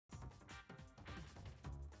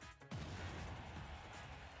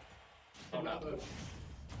Oh no.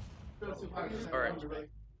 Alright.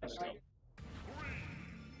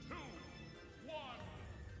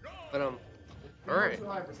 But, alright.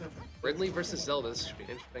 Ridley versus Zelda. This should be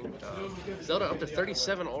interesting. Zelda up to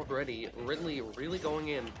 37 already. Ridley really going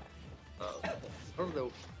in. Sort of the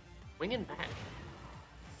winging back.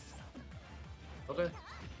 Zelda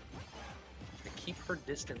to keep her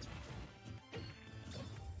distance.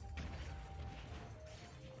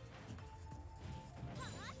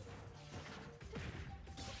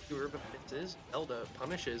 But misses. Zelda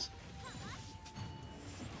punishes.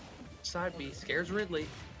 Side B scares Ridley.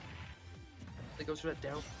 It goes for that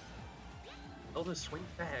down. Zelda swings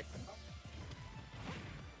back.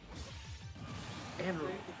 And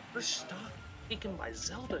first stop taken by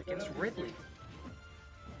Zelda against Ridley.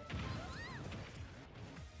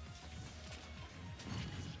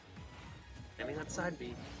 Ending that side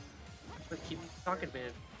B. But keep stock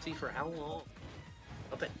advantage. See for how long.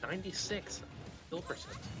 Up at 96 kill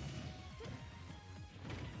percent.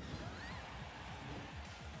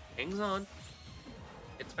 Hangs on.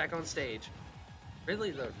 Gets back on stage.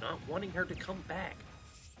 Ridley, though, not wanting her to come back.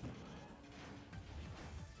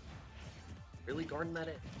 Really guarding that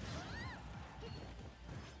in.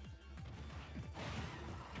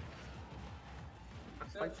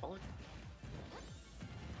 Not quite falling.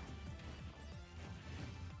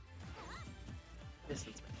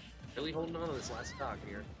 Distance. Really holding on to this last stock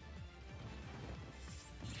here.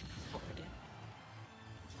 Oh, again.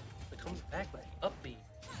 It comes back with the up B.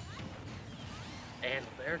 And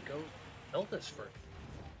there goes Zelda's first.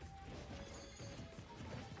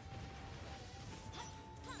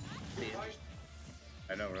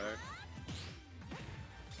 I know, right?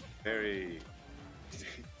 Very.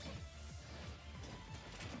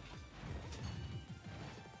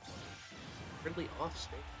 Ridley off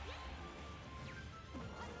stage.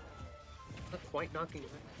 Not quite knocking it.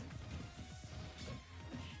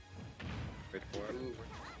 Wait for it. Ooh.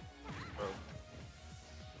 Oh.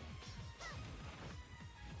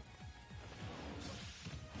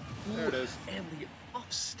 There it is. And the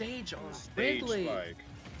off stage on Stage Ridley. spike.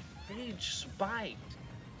 Stage spiked.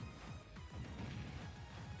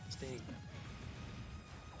 Sting.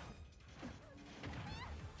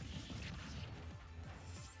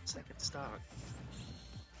 Second stock.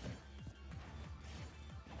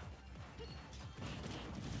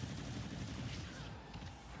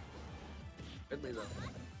 Ridley though.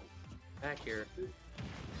 Back here.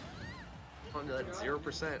 On to that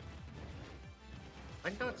 0%. I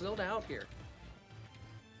knocked Zelda out here.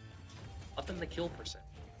 Up in the kill percent.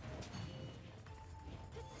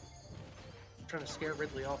 Trying to scare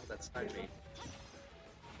Ridley off with that side bait.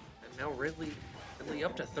 And now Ridley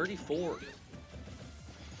up to 34.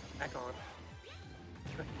 Back on.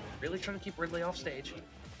 Really trying to keep Ridley off stage.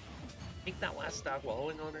 Take that last stock while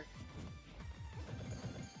holding on her.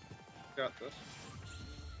 Got this.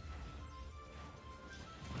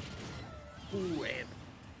 Ooh, and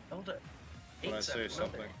Zelda. When I say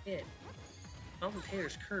something. Hit.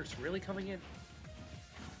 Commentator's curse really coming in.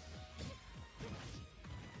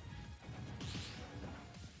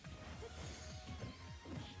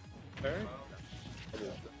 Parry?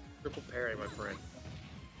 Triple parry, my friend.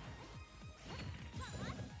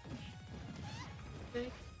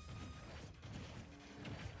 Okay.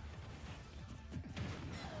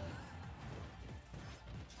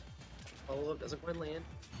 Follow up doesn't quite land.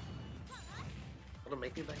 Gonna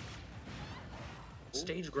make me back.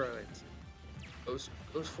 Stage grinds. Goes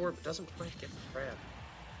for it, but doesn't quite get the grab.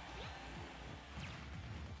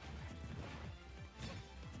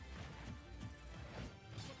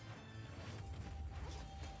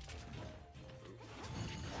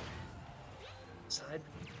 Side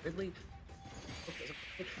Ridley.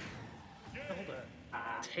 Zelda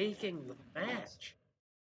taking the match.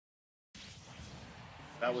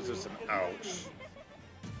 That was just an ouch.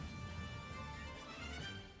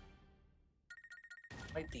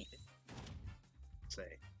 Quite the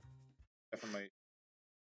say. Definitely.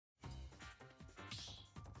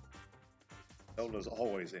 Zelda's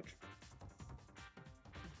always interesting.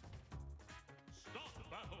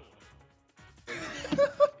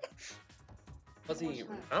 Fuzzy,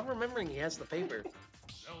 I'm remembering he has the paper.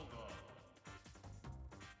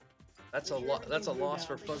 That's a loss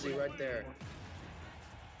for Fuzzy right there.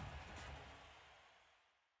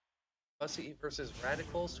 Fuzzy versus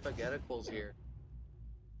Radical Spaghetticals here.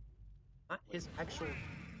 Not his actual.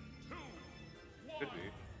 Could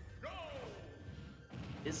be.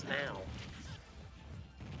 Is now.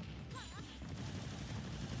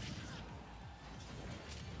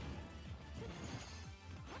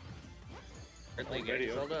 Ridley getting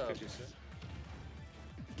Radio, Zelda up. 56.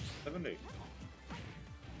 70.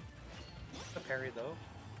 parry though.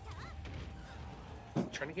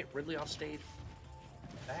 Trying to get Ridley off stage.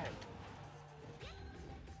 Back.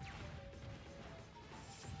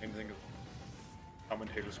 Anything of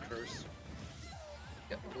commentator's curse.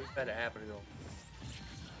 Yeah, we've had it happen though.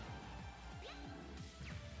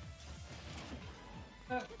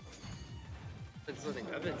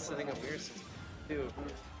 I've been sitting up here since 2.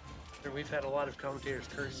 And we've had a lot of commentators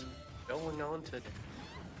curse going on today.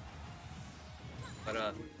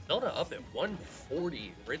 But Zelda up at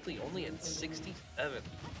 140, Ridley only at 67.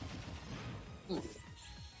 Ooh.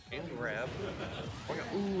 And grab.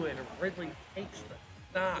 Ooh, and Ridley takes the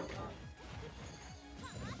stock.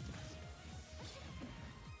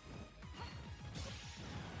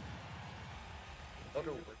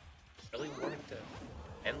 Zelda really wanting to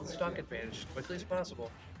end the stock advantage as quickly as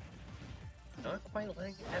possible. Not quite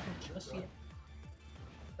letting it happen just yet.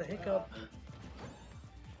 The hiccup.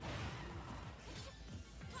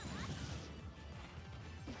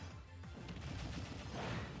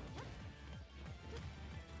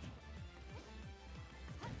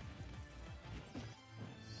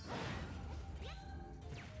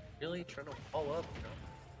 Really trying to follow up, you know?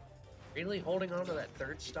 Really holding on to that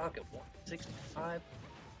third stock at 165.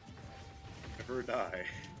 Never die.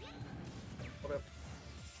 What up?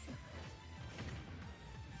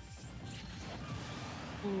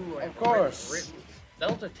 Ooh, Of course.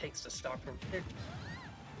 Zelda takes the stock from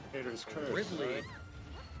Commentator's curse. Ridley. Right?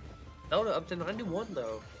 Zelda up to 91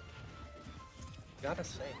 though. Gotta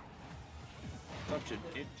say. Such a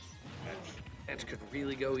ditch match. Match could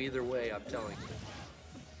really go either way, I'm telling you.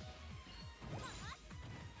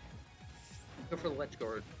 Go for the ledge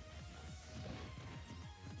guard.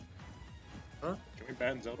 Huh? Can we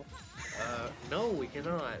ban Zelda? No, we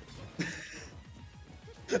cannot.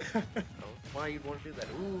 Why you'd want to do that?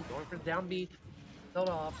 Ooh, going for the downbeat.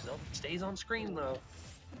 Zelda off. Zelda stays on screen though.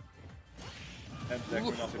 And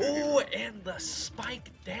Ooh, and the spike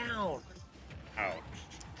down. Ouch.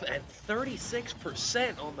 At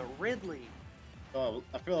 36% on the Ridley. Oh,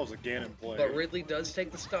 I feel that was a Ganon play. But Ridley does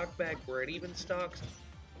take the stock back. We're at even stocks.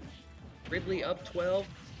 Ridley up 12.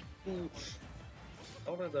 Ooh.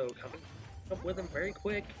 Zelda though coming up with him very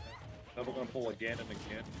quick. Zelda gonna pull a Ganon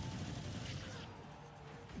again.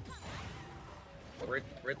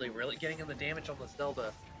 Ridley really getting in the damage on the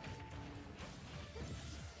Zelda.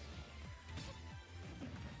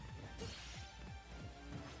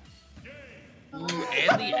 Ooh,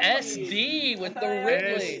 and the SD with the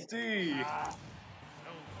Ridley. SD.